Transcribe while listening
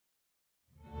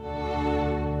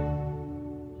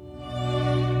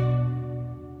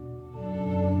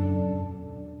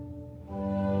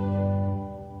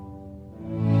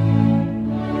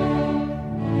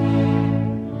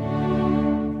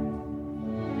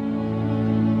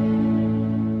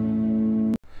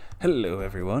Hello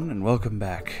everyone, and welcome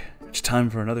back. It's time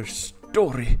for another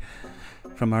story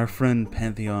from our friend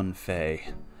Pantheon Faye.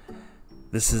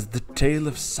 This is the tale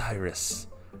of Cyrus.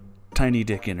 Tiny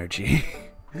Dick Energy.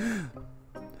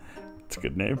 It's a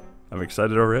good name. I'm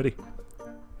excited already.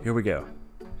 Here we go.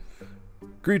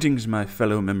 Greetings, my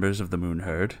fellow members of the Moon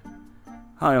Herd.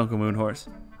 Hi, Uncle Moonhorse.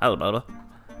 Hello, Bubba.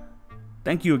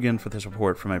 Thank you again for the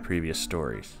support for my previous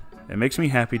stories. It makes me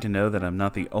happy to know that I'm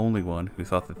not the only one who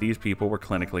thought that these people were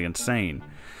clinically insane.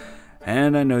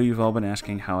 And I know you've all been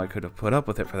asking how I could have put up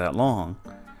with it for that long.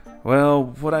 Well,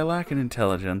 what I lack in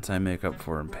intelligence, I make up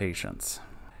for in patience.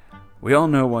 We all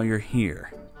know why you're here.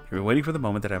 You've been waiting for the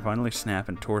moment that I finally snapped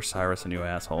and tore Cyrus a new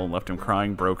asshole and left him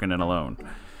crying, broken, and alone.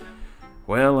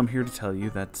 Well, I'm here to tell you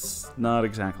that's not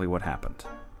exactly what happened.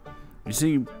 You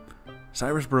see,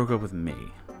 Cyrus broke up with me.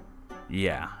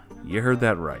 Yeah, you heard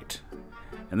that right.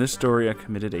 In this story, I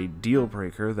committed a deal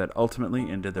breaker that ultimately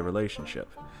ended the relationship.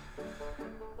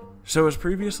 So as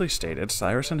previously stated,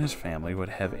 Cyrus and his family would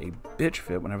have a bitch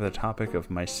fit whenever the topic of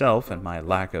myself and my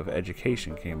lack of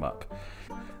education came up.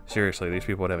 Seriously, these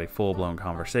people would have a full-blown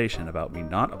conversation about me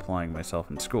not applying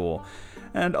myself in school,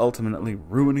 and ultimately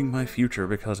ruining my future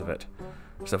because of it.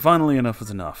 So finally, enough was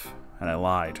enough, and I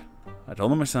lied. I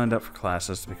told them I signed up for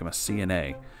classes to become a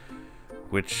CNA,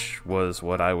 which was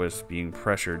what I was being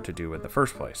pressured to do in the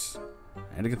first place.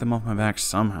 I had to get them off my back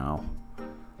somehow.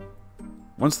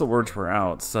 Once the words were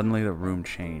out, suddenly the room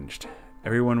changed.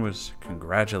 Everyone was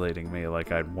congratulating me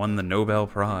like I'd won the Nobel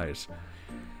Prize.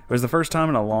 It was the first time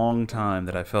in a long time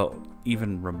that I felt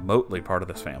even remotely part of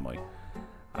this family.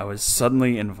 I was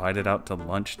suddenly invited out to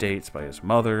lunch dates by his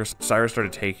mother. Cyrus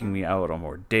started taking me out on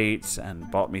more dates and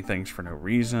bought me things for no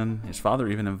reason. His father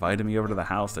even invited me over to the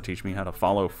house to teach me how to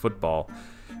follow football.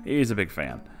 He's a big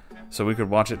fan, so we could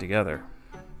watch it together.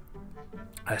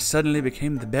 I suddenly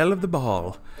became the belle of the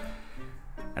ball,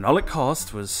 and all it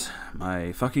cost was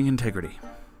my fucking integrity.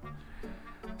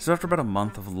 So after about a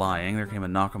month of lying, there came a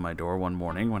knock on my door one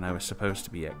morning when I was supposed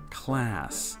to be at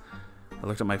class. I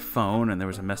looked at my phone and there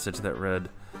was a message that read,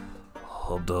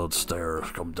 "I'm downstairs,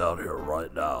 come down here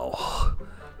right now."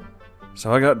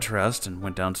 So I got dressed and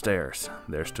went downstairs.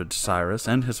 There stood Cyrus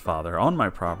and his father on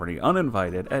my property,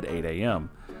 uninvited, at 8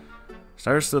 a.m.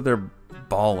 Cyrus stood there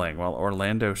bawling while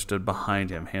Orlando stood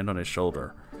behind him, hand on his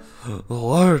shoulder.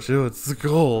 "Why aren't you at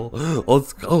school?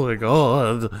 What's going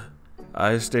on?"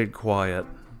 I stayed quiet,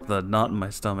 the knot in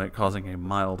my stomach causing a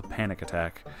mild panic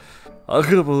attack. "I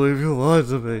can't believe you lied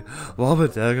to me. Mom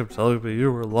and Dad kept telling me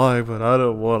you were lying, but I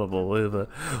don't want to believe it.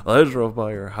 I drove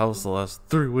by your house the last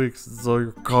 3 weeks and saw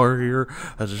your car here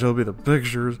and showed me the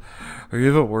pictures. Are you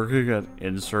even working at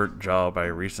insert job I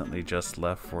recently just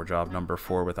left for job number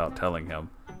 4 without telling him?"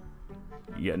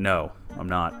 "Yeah, no, I'm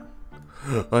not."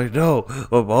 "I know,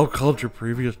 but Mom called your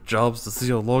previous jobs to see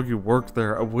how long you worked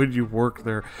there and when you worked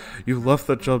there. You left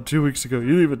that job 2 weeks ago. You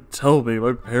didn't even tell me.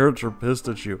 My parents are pissed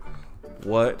at you."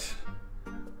 What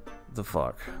the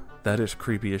fuck? That is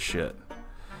creepy as shit.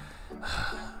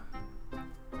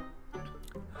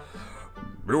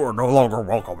 "You are no longer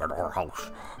welcome in our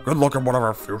house. Good luck in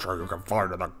whatever future you can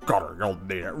find in the gutter. You'll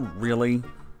need it." Really?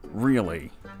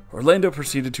 Really? Orlando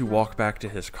proceeded to walk back to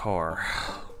his car.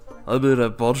 "I mean, I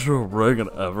bought you a ring and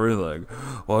everything.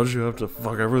 Why'd you have to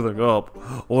fuck everything up?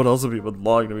 What else have you been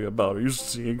lying to me about? Are you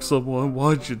seeing someone?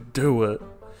 Why'd you do it?"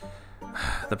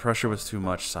 The pressure was too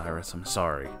much, Cyrus. I'm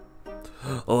sorry.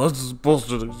 "Oh, that's just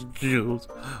bullshit excuse.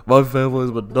 My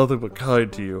family's been nothing but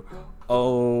kind to you."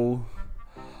 Oh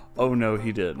no,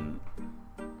 he didn't.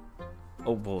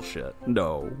 Oh, bullshit.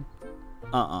 No.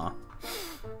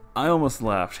 I almost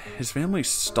left. His family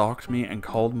stalked me and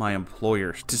called my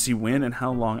employers to see when and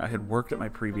how long I had worked at my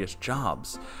previous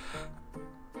jobs.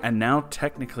 And now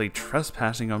technically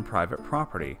trespassing on private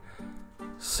property.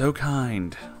 So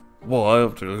kind. "Well, I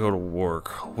have to go to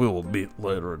work. We will meet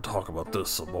later and talk about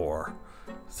this some more."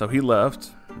 So he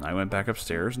left. I went back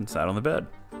upstairs and sat on the bed.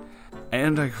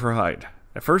 And I cried.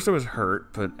 At first I was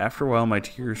hurt, but after a while my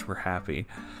tears were happy.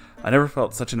 I never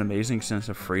felt such an amazing sense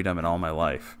of freedom in all my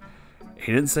life.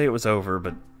 He didn't say it was over,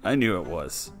 but I knew it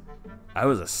was. I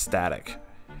was ecstatic.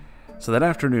 So that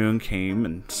afternoon came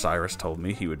and Cyrus told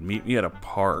me he would meet me at a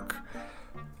park.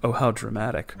 Oh, how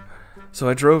dramatic. So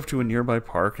I drove to a nearby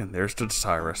park and there stood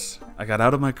Cyrus. I got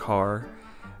out of my car,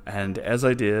 and as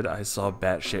I did, I saw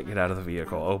Batshit get out of the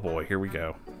vehicle. Oh boy, here we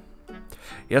go.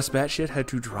 Yes, Batshit had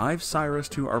to drive Cyrus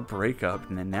to our breakup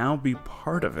and now be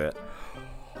part of it.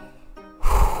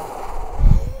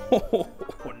 Oh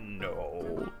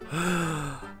no.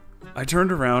 I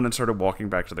turned around and started walking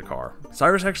back to the car.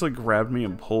 Cyrus actually grabbed me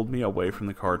and pulled me away from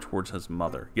the car towards his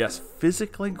mother. Yes,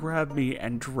 physically grabbed me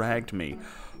and dragged me.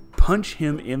 Punch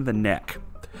him in the neck.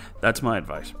 That's my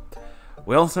advice.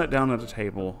 We all sat down at a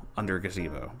table under a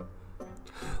gazebo.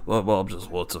 My mom just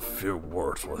wants a few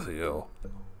words with you.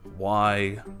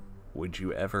 Why would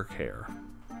you ever care?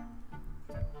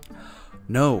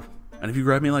 No. And if you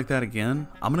grab me like that again,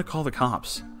 I'm going to call the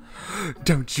cops.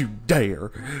 Don't you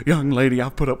dare. Young lady,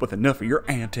 I've put up with enough of your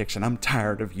antics and I'm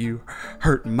tired of you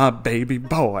hurting my baby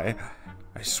boy.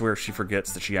 I swear she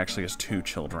forgets that she actually has 2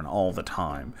 children all the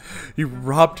time. You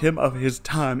robbed him of his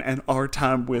time and our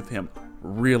time with him.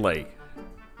 Really?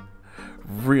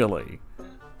 Really?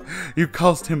 You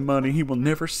cost him money he will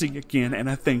never see again, and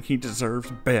I think he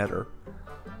deserves better.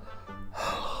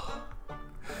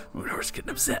 Moonhorse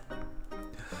getting upset.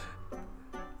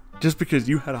 Just because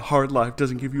you had a hard life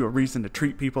doesn't give you a reason to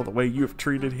treat people the way you have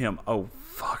treated him. Oh,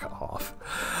 fuck off.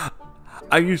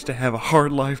 I used to have a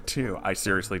hard life too. I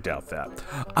seriously doubt that.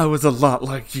 I was a lot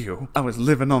like you. I was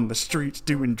living on the streets,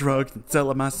 doing drugs, and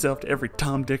selling myself to every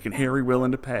Tom, Dick, and Harry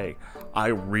willing to pay. I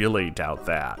really doubt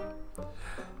that.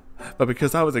 But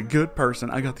because I was a good person,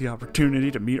 I got the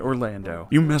opportunity to meet Orlando.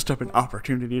 You messed up an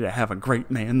opportunity to have a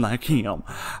great man like him.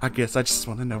 I guess I just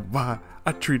want to know why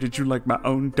I treated you like my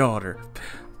own daughter.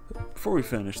 Before we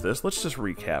finish this, let's just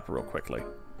recap real quickly.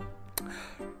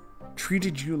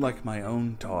 Treated you like my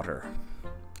own daughter.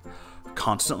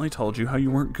 Constantly told you how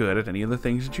you weren't good at any of the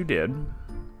things that you did.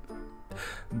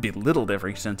 Belittled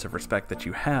every sense of respect that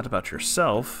you had about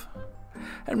yourself.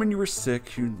 And when you were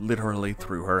sick, you literally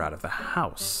threw her out of the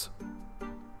house.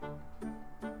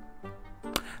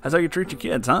 That's how you treat your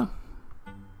kids, huh?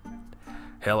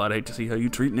 Hell, I'd hate to see how you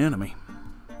treat an enemy.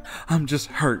 I'm just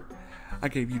hurt. I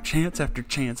gave you chance after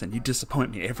chance and you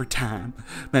disappoint me every time.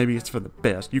 Maybe it's for the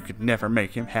best. You could never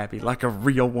make him happy like a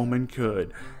real woman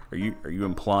could. Are you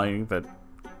implying that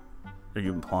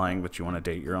you want to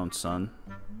date your own son?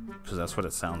 Because that's what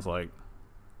it sounds like.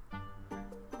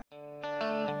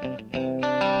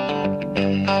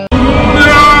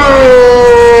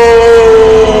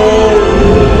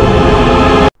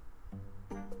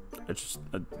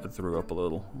 I threw up a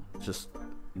little. Just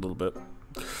a little bit.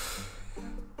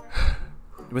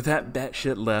 With that,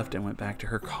 batshit left and went back to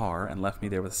her car and left me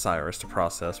there with Cyrus to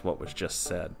process what was just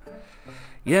said.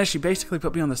 Yeah, she basically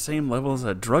put me on the same level as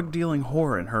a drug-dealing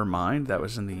whore in her mind that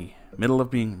was in the middle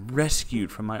of being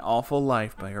rescued from my awful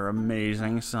life by her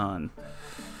amazing son.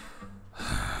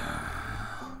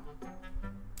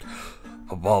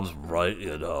 My mom's right,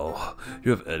 you know.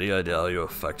 You have any idea how you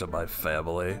affected my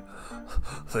family?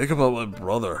 Think about my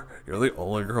brother. You're the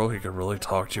only girl he can really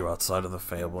talk to outside of the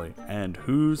family. And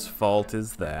whose fault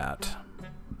is that?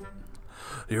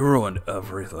 You ruined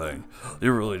everything.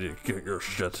 You really need to get your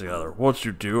shit together. Once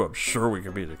you do, I'm sure we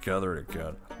can be together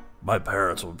again. My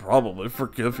parents would probably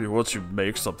forgive you once you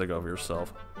make something of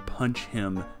yourself. Punch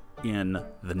him in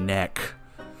the neck.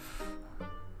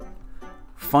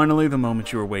 Finally, the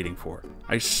moment you were waiting for.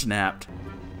 I snapped.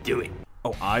 Do it.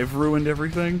 Oh, I've ruined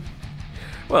everything?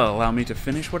 Well, allow me to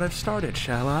finish what I've started,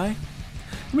 shall I?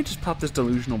 Let me just pop this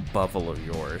delusional bubble of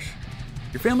yours.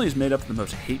 Your family is made up of the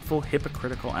most hateful,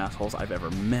 hypocritical assholes I've ever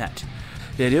met.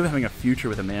 The idea of having a future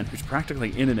with a man who's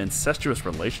practically in an incestuous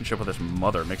relationship with his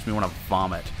mother makes me want to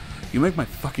vomit. You make my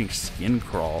fucking skin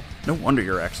crawl. No wonder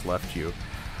your ex left you.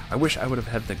 I wish I would have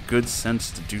had the good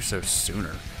sense to do so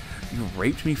sooner. You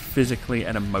raped me physically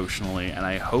and emotionally, and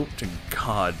I hope to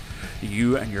God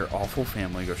you and your awful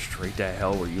family go straight to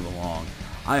hell where you belong.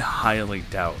 I highly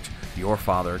doubt your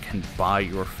father can buy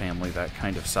your family that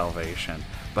kind of salvation,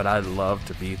 but I'd love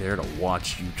to be there to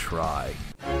watch you try.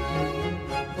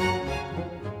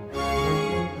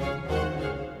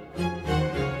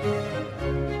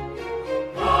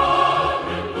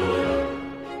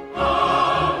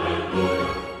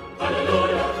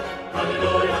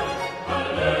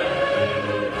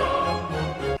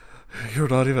 You're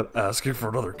not even asking for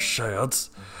another chance.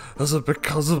 Is it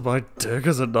because of my dick?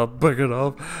 Is it not big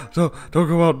enough? Don't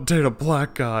go out and date a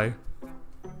black guy.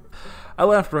 I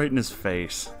laughed right in his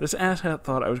face. This asshat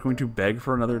thought I was going to beg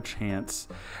for another chance,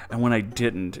 and when I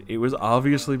didn't, it was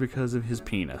obviously because of his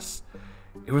penis.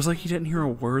 It was like he didn't hear a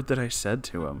word that I said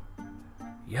to him.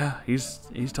 Yeah, he's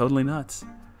totally nuts.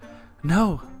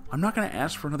 No, I'm not going to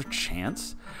ask for another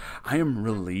chance. I am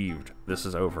relieved this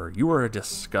is over. You are a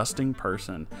disgusting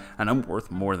person, and I'm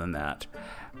worth more than that.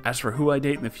 As for who I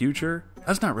date in the future,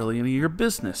 that's not really any of your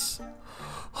business.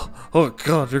 Oh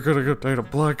God, you're gonna go date a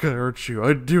black guy, aren't you?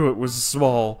 I knew it was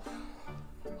small.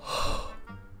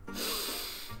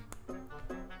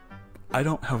 I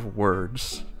don't have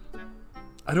words.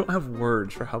 I don't have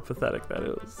words for how pathetic that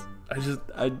is.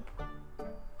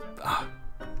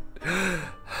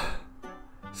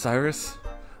 Cyrus?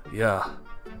 Yeah.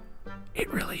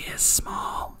 It really is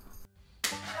small.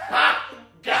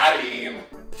 Got him!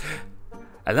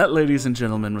 And that, ladies and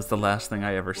gentlemen, was the last thing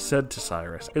I ever said to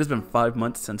Cyrus. It has been 5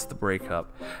 months since the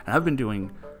breakup, and I've been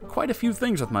doing quite a few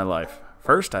things with my life.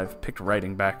 First, I've picked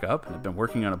writing back up, and I've been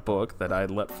working on a book that I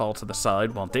let fall to the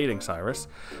side while dating Cyrus.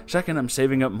 Second, I'm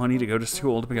saving up money to go to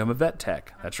school to become a vet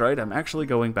tech. That's right, I'm actually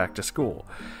going back to school.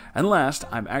 And last,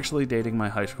 I'm actually dating my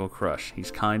high school crush.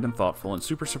 He's kind and thoughtful and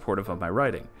super supportive of my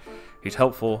writing. He's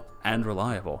helpful and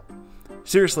reliable.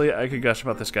 Seriously, I could gush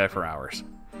about this guy for hours.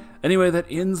 Anyway, that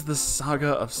ends the saga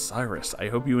of Cyrus. I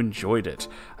hope you enjoyed it.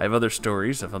 I have other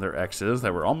stories of other exes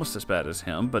that were almost as bad as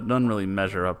him, but none really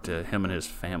measure up to him and his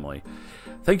family.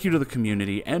 Thank you to the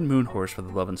community and Moonhorse for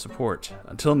the love and support.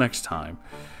 Until next time.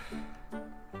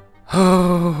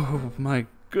 Oh, my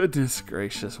goodness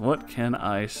gracious. What can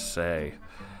I say?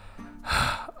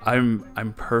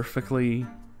 I'm perfectly...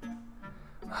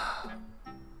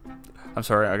 I'm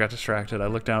sorry, I got distracted. I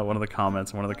looked down at one of the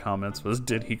comments, and one of the comments was,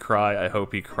 "Did he cry? I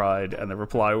hope he cried." And the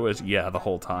reply was, "Yeah, the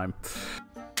whole time."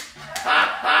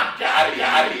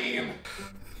 Got him!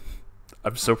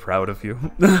 I'm so proud of you.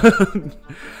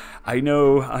 I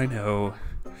know.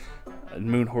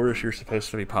 Moonhorse, you're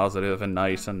supposed to be positive and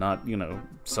nice and not,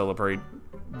 celebrate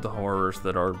the horrors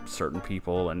that are certain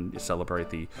people and celebrate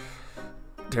the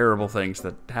terrible things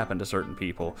that happen to certain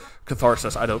people.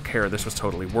 Catharsis, I don't care, this was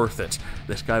totally worth it.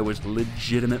 This guy was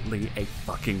legitimately a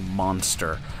fucking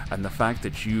monster, and the fact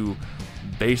that you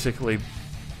basically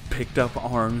picked up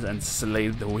arms and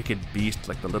slayed the wicked beast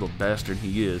like the little bastard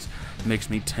he is makes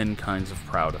me 10 kinds of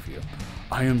proud of you.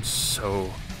 I am so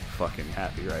fucking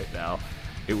happy right now.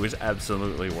 It was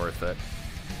absolutely worth it.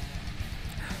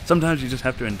 Sometimes you just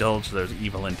have to indulge those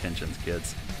evil intentions,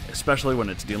 kids, especially when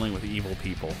it's dealing with evil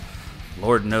people.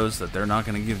 Lord knows that they're not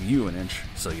going to give you an inch,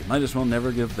 so you might as well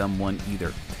never give them one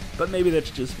either. But maybe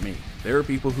that's just me. There are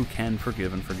people who can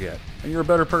forgive and forget, and you're a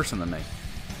better person than me.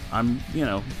 I'm,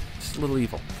 just a little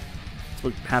evil. That's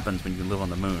what happens when you live on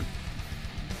the moon.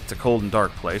 It's a cold and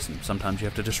dark place, and sometimes you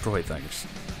have to destroy things.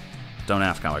 Don't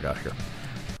ask how I got here.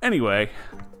 Anyway,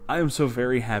 I am so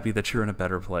very happy that you're in a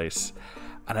better place,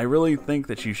 and I really think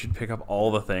that you should pick up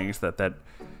all the things that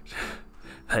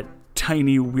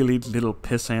tiny, willied little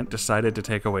pissant decided to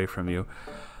take away from you.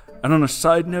 And on a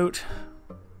side note,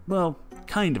 well,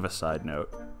 kind of a side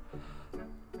note,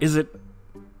 is it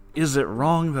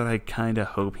wrong that I kinda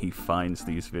hope he finds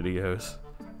these videos?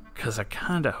 'Cause I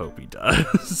kinda hope he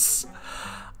does.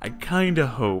 I kinda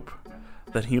hope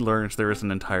that he learns there is an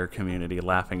entire community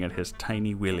laughing at his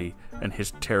tiny willy and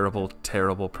his terrible,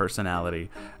 terrible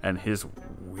personality and his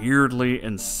weirdly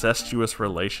incestuous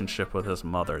relationship with his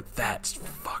mother. That's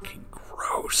fucking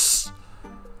gross.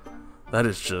 That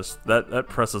is just, that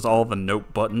presses all the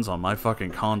note buttons on my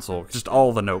fucking console. Just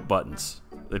all the note buttons.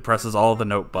 It presses all the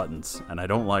note buttons, and I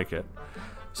don't like it.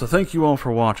 So thank you all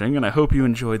for watching, and I hope you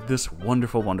enjoyed this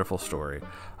wonderful, wonderful story.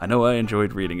 I know I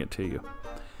enjoyed reading it to you.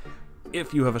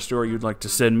 If you have a story you'd like to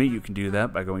send me, you can do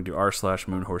that by going to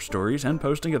r/MoonhorseStories and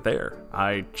posting it there.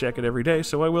 I check it every day,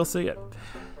 so I will see it.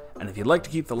 And if you'd like to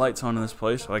keep the lights on in this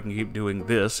place so I can keep doing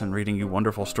this and reading you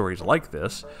wonderful stories like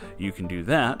this, you can do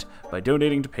that by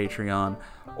donating to Patreon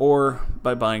or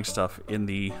by buying stuff in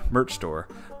the merch store.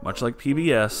 Much like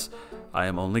PBS, I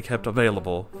am only kept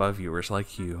available by viewers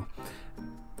like you.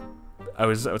 I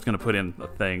was going to put in a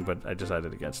thing, but I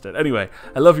decided against it. Anyway,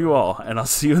 I love you all, and I'll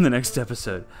see you in the next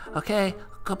episode. Okay,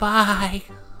 goodbye.